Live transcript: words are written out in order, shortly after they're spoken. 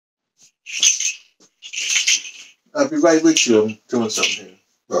I'll be right with you. I'm doing something here.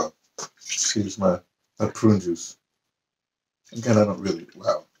 Well, excuse my prune juice. Again, I don't really,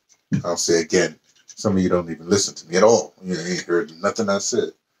 well, I'll say again, some of you don't even listen to me at all. You ain't heard nothing I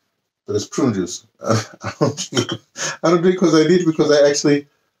said. But it's prune juice. I don't drink because I need it, because I actually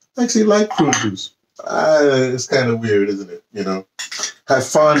like prune juice. It's kind of weird, isn't it? You know, I have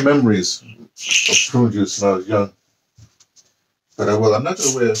fond memories of prune juice when I was young. But I'm not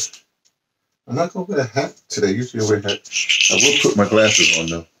gonna wear a hat today. Usually I wear a hat. I will put my glasses on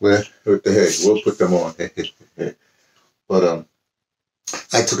though. What the heck? We'll put them on. But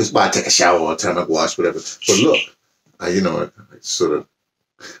I take a shower all the time. I wash whatever. But look, I sort of.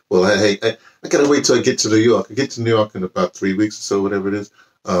 Well, I gotta wait till I get to New York. I get to New York in about 3 weeks or so, whatever it is.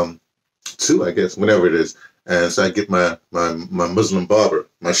 2, I guess, whenever it is. And so I get my Muslim barber,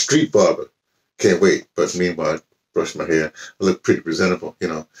 my street barber. Can't wait. But meanwhile, I brush my hair. I look pretty presentable, you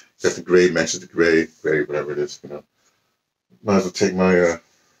know. Got the gray, matches the gray, whatever it is, you know. Might as well take my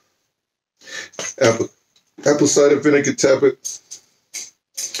apple cider vinegar tablet.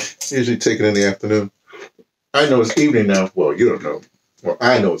 Usually take it in the afternoon. I know it's evening now. Well, you don't know. Well,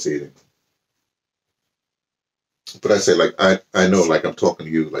 I know it's evening. But I say, like, I know, like I'm talking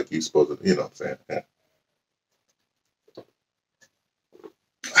to you, like you're supposed to, you know what I'm saying? Yeah.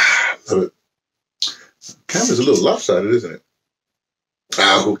 Love it. Camera's a little lopsided, isn't it?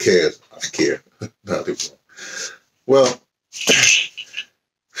 Who cares? I care. Well,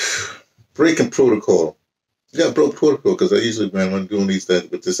 breaking protocol. Yeah, I broke protocol because I usually, when I'm doing these things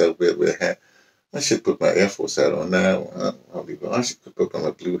with this outfit with a hat, I should put my Air Force hat on now. I'll leave it on. I should put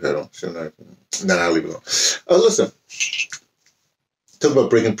my blue hat on, shouldn't I? Nah, I'll leave it on. Listen, talk about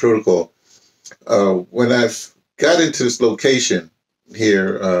breaking protocol. When I got into this location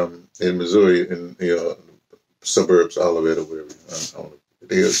here in Missouri, in the suburbs, Olivet or whatever, I don't know.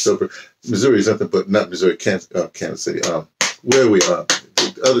 They are suburb. Missouri is nothing but not Missouri, Kansas City. Where we are,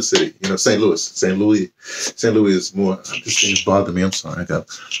 the other city, you know, St. Louis. St. Louis is more. This thing is bothering me. I'm sorry,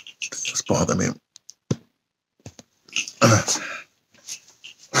 it's bothering me.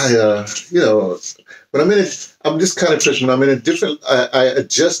 You know, when I'm in it, I'm just kind of person. When I'm in a different, I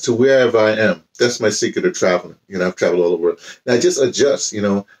adjust to wherever I am. That's my secret of traveling. You know, I've traveled all over the world. And I just adjust, you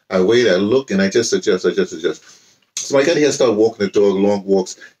know. I wait, I look, and I just adjust. So I got here and started walking the dog, long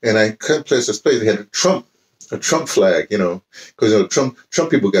walks, and I come place this place. They had a Trump flag, you know, because Trump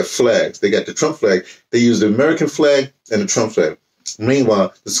people got flags. They got the Trump flag. They use the American flag and the Trump flag.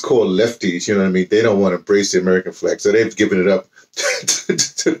 Meanwhile, it's called lefties. You know what I mean? They don't want to embrace the American flag, so they've given it up to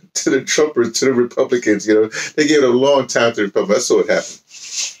the Trumpers, to the Republicans. You know, they gave it a long time to the Republicans. I saw it happen.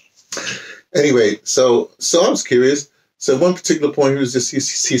 Anyway, so I was curious. So one particular point, he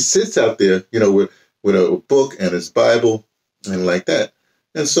sits out there, you know, with a book and his Bible and like that.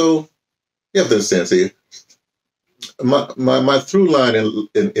 And so you have to understand, see, my through line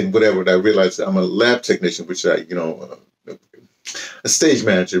in whatever, I realized I'm a lab technician, which I, you know, a stage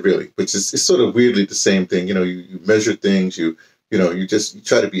manager really, which is it's sort of weirdly the same thing. You know, you measure things, you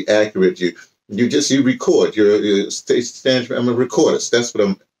try to be accurate. You record. You're a stage manager. I'm a recordist. That's what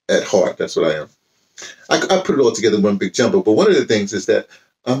I'm at heart. That's what I am. I put it all together in one big jumble. But one of the things is that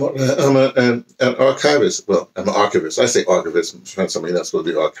I'm an archivist. Well, I'm an archivist. I say archivist. I'm trying somebody else supposed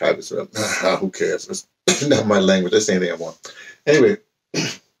to be archivist. Who cares? It's not my language. That's anything I want. Anyway,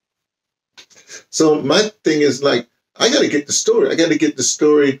 so my thing is like, I got to get the story. I got to get the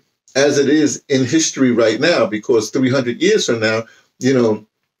story as it is in history right now, because 300 years from now, you know,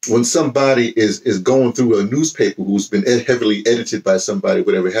 when somebody is going through a newspaper who's been heavily edited by somebody,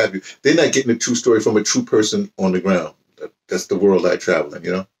 whatever have you, they're not getting a true story from a true person on the ground. That's the world I travel in,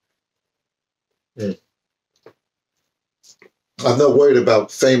 you know. Yeah. I'm not worried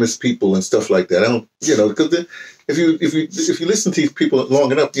about famous people and stuff like that. I don't, you know, because if you listen to these people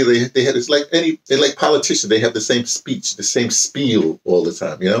long enough, you know, they have, they're like politicians. They have the same speech, the same spiel all the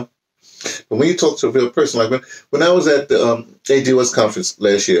time, you know. But when you talk to a real person, like when I was at the ADOS conference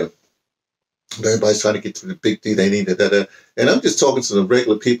last year, everybody's trying to get to the big D, they need that, and I'm just talking to the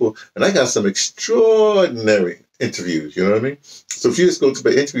regular people, and I got some extraordinary interviews, you know what I mean? So if you just go to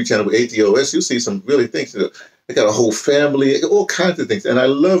my interview channel with ADOS, you'll see some really things. You know, they got a whole family, all kinds of things, and I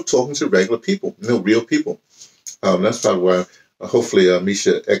love talking to regular people, you know, real people. That's probably why hopefully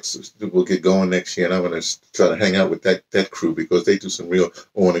Misha X will get going next year, and I'm going to try to hang out with that crew, because they do some real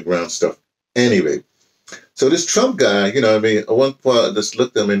on-the-ground stuff. Anyway, so this Trump guy, you know what I mean, at one point I just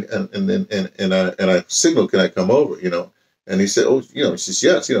looked at him and I signaled, can I come over, you know? And he said, oh, you know, he says,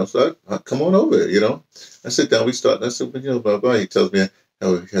 yes, you know, so I come on over, you know? I sit down, we start, and I said, you know, blah, blah. He tells me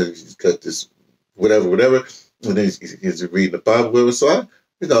how he's got this whatever, and then he's reading the Bible, whatever. So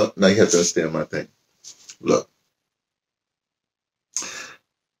now you have to understand my thing. Look,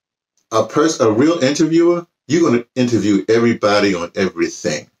 a real interviewer, you're going to interview everybody on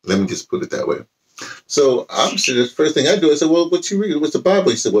everything. Let me just put it that way. So obviously, the first thing I do, I said, well, what you read? What's the Bible?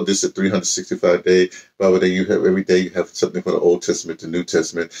 He said, well, this is a 365-day Bible day. You have every day. You have something from the Old Testament, the New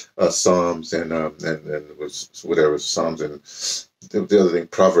Testament, Psalms, and whatever Psalms and the other thing,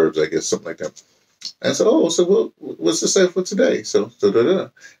 Proverbs, I guess, something like that. And so, well, what's the say for today? So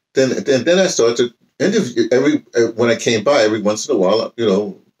Then I started to interview when I came by every once in a while.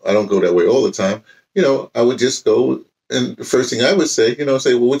 I don't go that way all the time. I would just go. And the first thing I would say,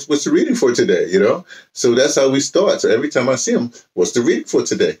 say, well, what's the reading for today? So that's how we start. So every time I see him, what's the reading for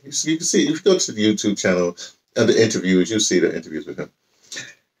today? You can see, if you go to the YouTube channel and the interviews, you'll see the interviews with him.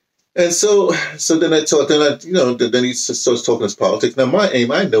 And so then I talk, then he starts talking his politics. Now my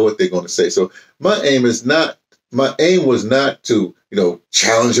aim, I know what they're going to say. So my aim was not to,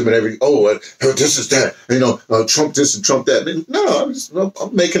 challenge him and everything. Oh, this is that, Trump this and Trump that. No,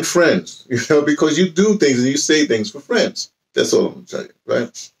 I'm making friends, because you do things and you say things for friends. That's all I'm going to tell you,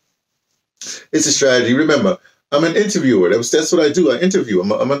 right? It's a strategy. Remember, I'm an interviewer. That's what I do. I interview.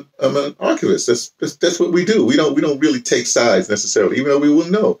 I'm an archivist. That's what we do. We don't really take sides necessarily, even though we will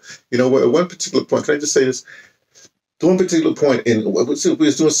know. At one particular point, can I just say this? To one particular point, we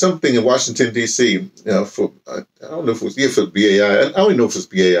was doing something in Washington, D.C., for, I don't know if it was, for BAI. I don't know if it was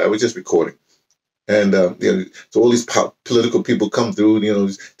BAI. We're just recording. And, so all these political people come through,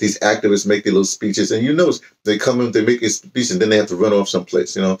 these activists make their little speeches. And they come in, they make a speech, and then they have to run off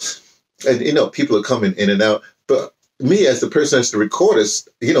someplace, And, people are coming in and out. But me, as the person that's the recordist,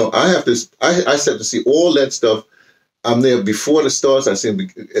 I have this, I have to see all that stuff. I'm there before the starts. I see them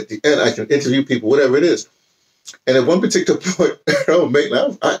at the end. I can interview people, whatever it is. And at one particular point, Errol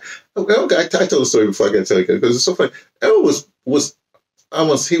Maitland, I told the story before I got to tell you because it's so funny. Errol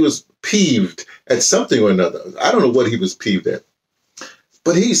he was peeved at something or another. I don't know what he was peeved at.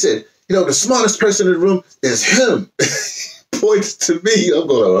 But he said, the smartest person in the room is him. Points to me. I'm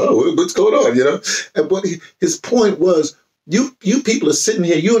going, oh, what's going on, And but his point was, you people are sitting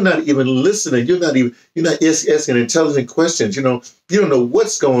here, you're not even listening, you're not asking intelligent questions, you don't know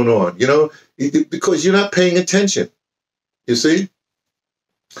what's going on, because you're not paying attention. You see?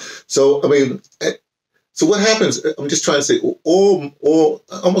 So so what happens? I'm just trying to say,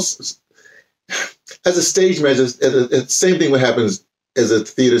 almost as a stage manager, the same thing what happens as a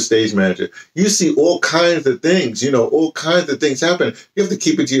theater stage manager. You see all kinds of things, all kinds of things happen. You have to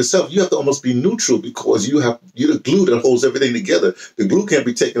keep it to yourself. You have to almost be neutral because you're the glue that holds everything together. The glue can't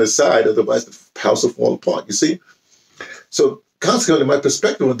be taken aside, otherwise the house will fall apart, you see? So consequently, my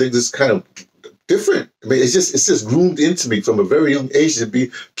perspective on things is kind of different. It's just groomed into me from a very young age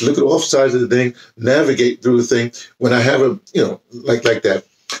to look at all sides of the thing, navigate through the thing when I have like that.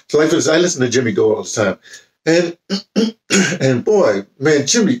 So like this, I listen to Jimmy Dore all the time. And boy, man,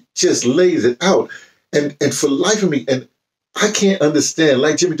 Jimmy just lays it out. And for the life of me, and I can't understand,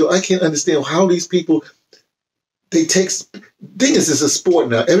 like Jimmy Dore, I can't understand how these people, thing is, it's a sport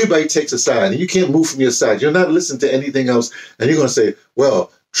now. Everybody takes a side, and you can't move from your side. You're not listening to anything else. And you're going to say,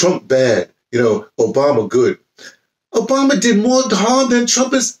 well, Trump bad, Obama good. Obama did more harm than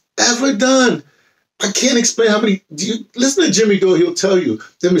Trump has ever done. I can't explain how many. You listen to Jimmy Dore, he'll tell you.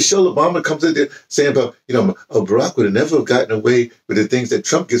 Then Michelle Obama comes in there saying about, Barack would have never gotten away with the things that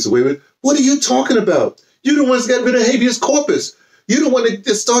Trump gets away with. What are you talking about? You the ones that got rid of habeas corpus. You the one that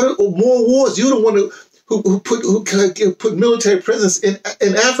started more wars. You the one who put military presence in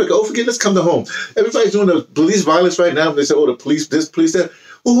Africa. Oh, forget, let's come to home. Everybody's doing the police violence right now. They say, oh, the police this, police that.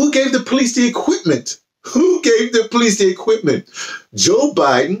 Well, who gave the police the equipment? Who gave the police the equipment? Joe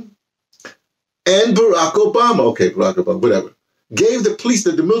Biden and Barack Obama, okay, Barack Obama, whatever, gave the police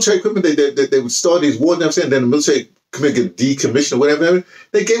the military equipment. They would start these wars, and then the military get decommissioned or whatever.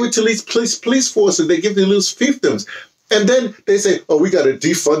 They gave it to these police forces. They give the little fiefdoms. And then they say, oh, we got to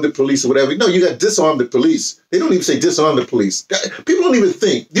defund the police or whatever. No, you got to disarm the police. They don't even say disarm the police. People don't even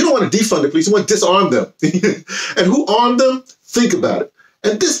think. You don't want to defund the police. You want to disarm them. And who armed them? Think about it.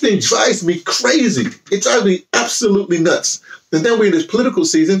 And this thing drives me crazy. It drives me absolutely nuts. And then we're in this political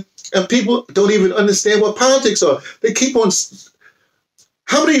season, and people don't even understand what politics are. They keep on.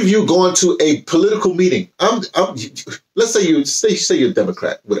 How many of you gone to a political meeting? Let's say you're a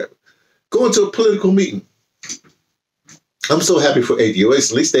Democrat, whatever. Going to a political meeting. I'm so happy for ADOS.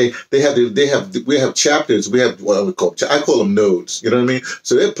 At least we have chapters. We have what I call them nodes. You know what I mean?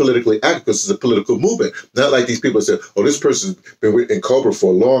 So they're politically active because it's a political movement. Not like these people say, oh, this person's been in Cobra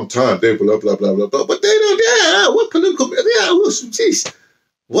for a long time. They blah blah blah blah blah. But they don't. Yeah, what political? Yeah, jeez,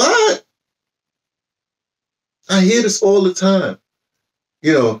 what? I hear this all the time.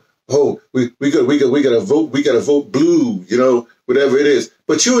 You know, oh, we got to vote blue, you know, whatever it is.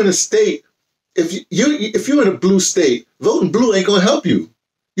 But you're in a state, if you're in a blue state, voting blue ain't gonna help you.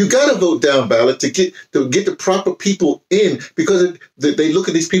 You got to vote down ballot to get the proper people in, because they look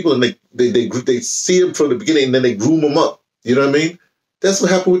at these people and they see them from the beginning and then they groom them up. You know what I mean? That's what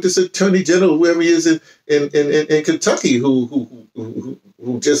happened with this attorney general, whoever he is in Kentucky, who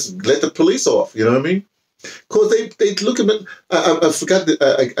just let the police off. You know what I mean? Because they look at it. I forgot.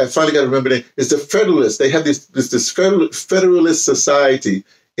 I finally got to remember that. It's the Federalists. They have this Federalist Society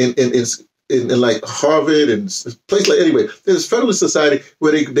in like Harvard and places like, anyway, there's a Federalist Society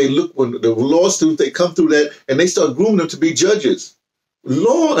where they look, when the law students, they come through that and they start grooming them to be judges.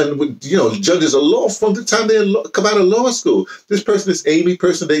 Law, and you know, judges are law from the time they come out of law school. This person, this Amy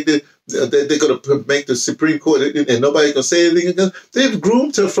person, they're going to make the Supreme Court, and nobody's going to say anything. They've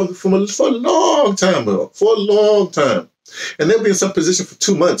groomed her for a long time, for a long time. And they'll be in some position for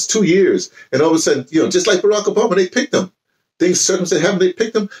 2 months, 2 years, and all of a sudden, you know, just like Barack Obama, they picked them. Things circumstances happen, they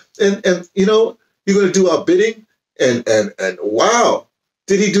picked them, and you know, you're going to do our bidding, and wow,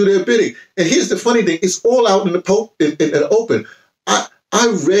 did he do their bidding? And here's the funny thing: it's all out in the open.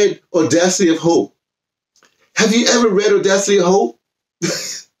 I read Audacity of Hope. Have you ever read Audacity of Hope?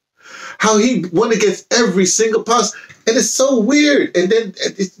 How he won against every single pass, and it's so weird. And then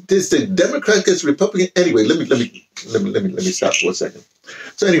there's the Democrat against Republican. Anyway, let me stop for a second.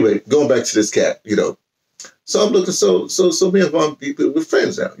 So anyway, going back to this cat, you know. So I'm looking. So me and Vaughn, we're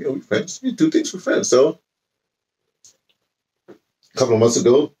friends now. You know, we're friends. We do things for friends. So a couple of months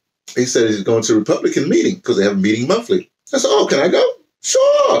ago, he said he's going to a Republican meeting because they have a meeting monthly. I said, "Oh, can I go?"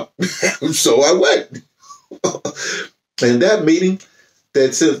 Sure. So I went. And that meeting,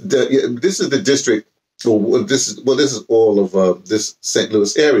 this is the district. This is all of this St.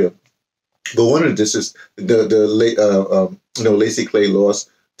 Louis area. But one of the districts, Lacey Clay lost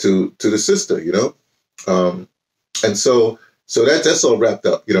to the sister, you know, and so that's all wrapped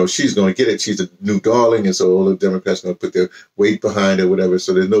up. You know, she's going to get it. She's a new darling, and so all the Democrats are going to put their weight behind her, whatever.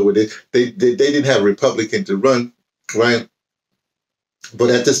 So there's no way they didn't have a Republican to run, right?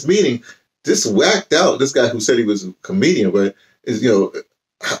 But at this meeting, this whacked out, this guy who said he was a comedian, but is, you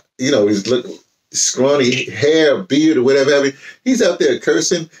know, he's scrawny hair, beard, or whatever. He's out there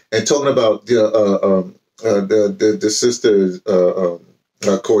cursing and talking about the sister,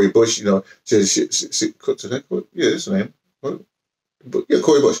 Cori Bush. You know, yeah, that's her name. Yeah,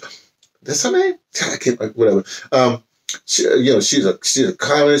 Cori Bush. That's her name. I can't, whatever. She's a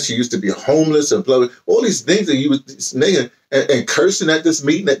colonist. She used to be homeless and blah, blah, all these things that he was negative and cursing at this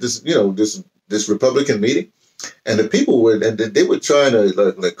meeting, at this, you know, this Republican meeting. And the people were, and they were trying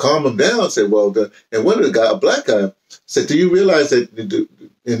to like calm him down. Said, well, and one of the guy, a black guy, said, "Do you realize that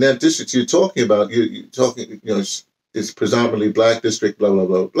in that district you're talking about, you're talking, you know, it's predominantly black district, blah blah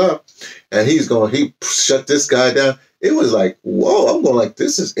blah blah." And he shut this guy down. It was like, whoa! I'm going like,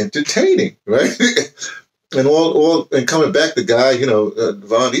 this is entertaining, right? And coming back, the guy, you know,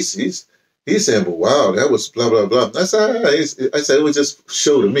 Vaughn, he's saying, "Well, wow, that was blah blah blah." I said, it was just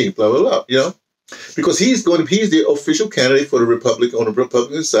show to me, blah blah blah, you know, because he's the official candidate for the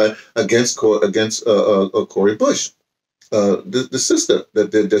Republican side against Cori Bush, the sister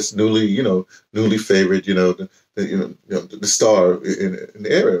that's newly favored, you know, the star in the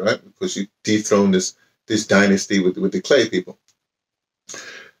area, right? Because she dethroned this dynasty with the Clay people.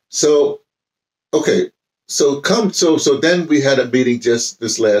 So, okay. So then we had a meeting just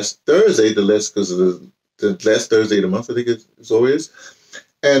this last Thursday, because of the last Thursday of the month, I think it's always.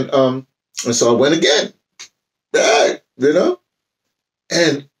 And so I went again. Right, you know?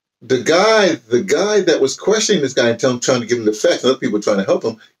 And the guy that was questioning this guy and trying to give him the facts, and other people were trying to help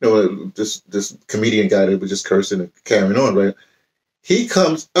him, you know, this comedian guy that was just cursing and carrying on, right? He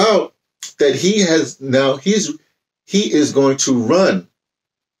comes out that he is going to run,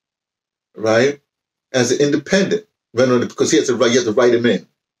 right? As an independent, because he has to write, you have to write him in,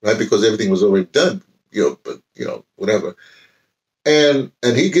 right? Because everything was already done, whatever. And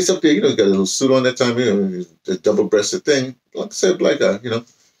he gets up there, you know, he's got a little suit on that time, you know, the double-breasted thing, like I said, black guy, you know.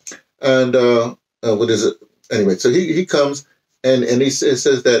 And what is it? Anyway, so he comes and he says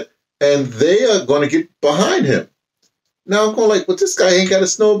that, and they are going to get behind him. Now I'm going like, well, this guy ain't got a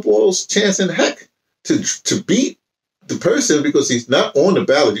snowball's chance in heck to beat the person, because he's not on the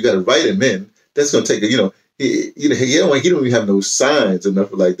ballot. You got to write him in. That's going to take he don't even have no signs or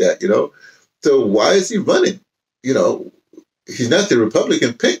nothing like that, you know. So why is he running? You know, he's not the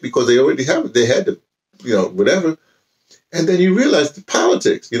Republican pick because they already have it. They had to, you know, whatever. And then you realize the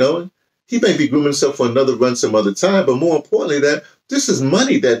politics, you know. He may be grooming himself for another run some other time, but more importantly, that this is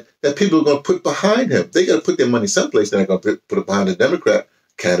money that people are going to put behind him. They got to put their money someplace. They're not going to put it behind the Democrat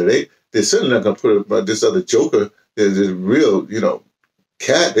candidate. They're certainly not going to put this other joker, the real,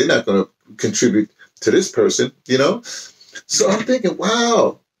 cat. They're not going to contribute to this person, So I'm thinking,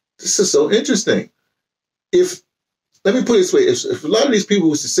 wow, this is so interesting. Let me put it this way, if a lot of these people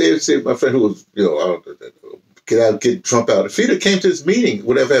was to say my friend who was, get Trump out. If he came to this meeting,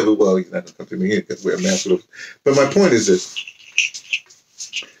 whatever, well, he's not going to come to the meeting because we're a mask. But my point is this.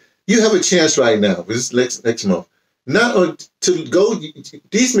 You have a chance right now, this next month, not to go,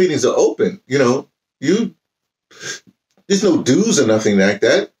 these meetings are open, there's no dues or nothing like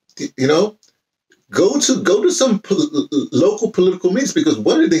that, Go to some local political meetings, because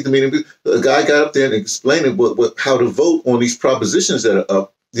one of the things the guy got up there and explained how to vote on these propositions that are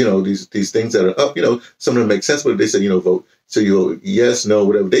up, these things that are up, some of them make sense, but they say, vote. So you go, yes, no,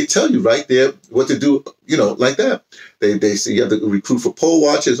 whatever. They tell you right there what to do, like that. They say you have to recruit for poll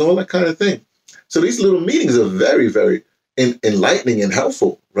watchers, all that kind of thing. So these little meetings are very, very enlightening and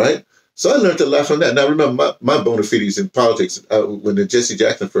helpful, right? So I learned a lot from that. Now, remember, my bona fides in politics, when the Jesse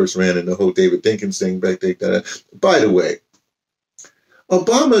Jackson first ran and the whole David Dinkins thing back there. By the way,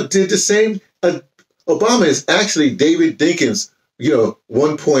 Obama did the same. Obama is actually David Dinkins,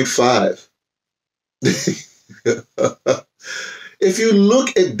 1.5. If you look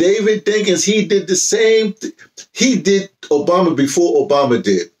at David Dinkins, he did the same. He did Obama before Obama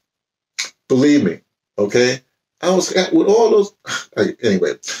did. Believe me, okay? I was with all those.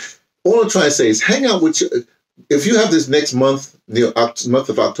 Anyway. All I'm trying to say is hang out with you. If you have this next month, month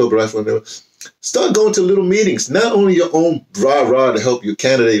of October, start going to little meetings, not only your own rah-rah to help your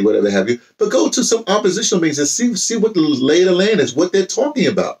candidate, whatever have you, but go to some oppositional meetings and see what the lay of the land is, what they're talking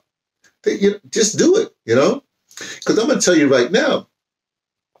about. Just do it, Because I'm going to tell you right now,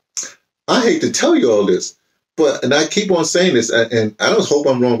 I hate to tell you all this, and I keep on saying this, and I don't hope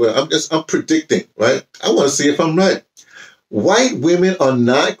I'm wrong, but I'm predicting, right? I want to see if I'm right. White women are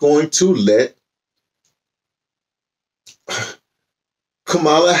not going to let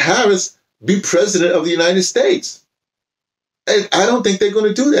Kamala Harris be president of the United States. And I don't think they're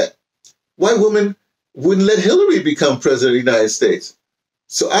going to do that. White women wouldn't let Hillary become president of the United States.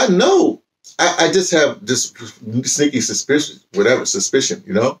 So I know, I just have this sneaky suspicion,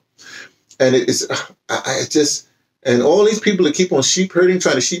 And and all these people that keep on sheep herding,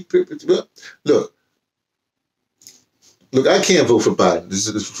 trying to sheep herd, Look, I can't vote for Biden. This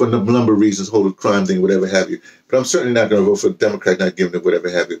is for a number of reasons, whole crime thing, whatever have you. But I'm certainly not going to vote for a Democrat, not giving it whatever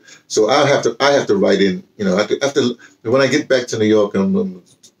have you. So I have to write in, after when I get back to New York, I'm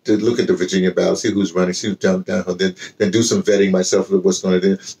to look at the Virginia ballot, see who's running, see who's down, then do some vetting myself of what's going to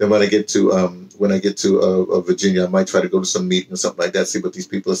do. Then when I get to Virginia, I might try to go to some meeting or something like that, see what these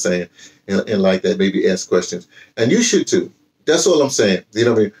people are saying, and like that, maybe ask questions. And you should too. That's all I'm saying. You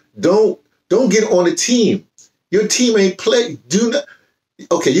know what I mean? Don't get on a team. Your team ain't play.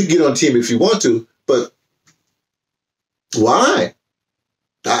 Okay, you get on team if you want to, but why?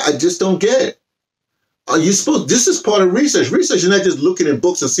 I just don't get it. Are you supposed? This is part of research. Research is not just looking in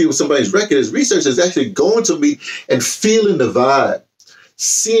books and see what somebody's record is. Research is actually going to meet and feeling the vibe,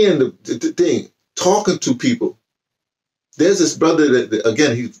 seeing the thing, talking to people. There's this brother that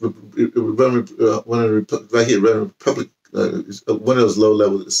again, he's running one of the right here, running Republic. One of those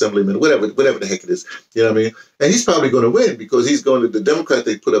low-level assemblymen, whatever the heck it is, you know what I mean? And he's probably going to win because he's going to the Democrat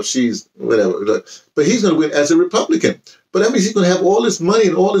they put up, she's whatever, but he's going to win as a Republican. But that means he's going to have all this money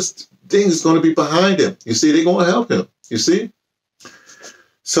and all this things going to be behind him. You see, they're going to help him. You see,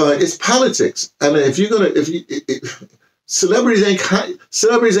 so it's politics. I mean, celebrities ain't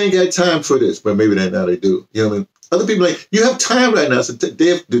got time for this, but maybe now they do. You know what I mean? Other people you have time right now. It's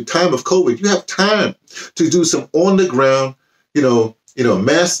the time of COVID. You have time to do some on the ground,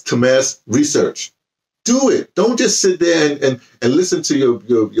 mass to mass research. Do it. Don't just sit there and listen to your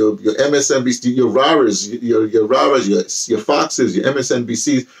MSNBC, your RARAs, your Foxes, your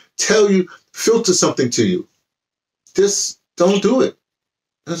MSNBCs filter something to you. Just don't do it.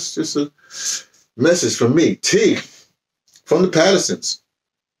 That's just a message from me. T, from the Pattersons,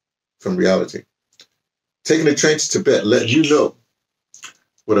 from reality. Taking the train to Tibet, letting you know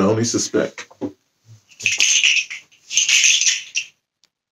what I only suspect.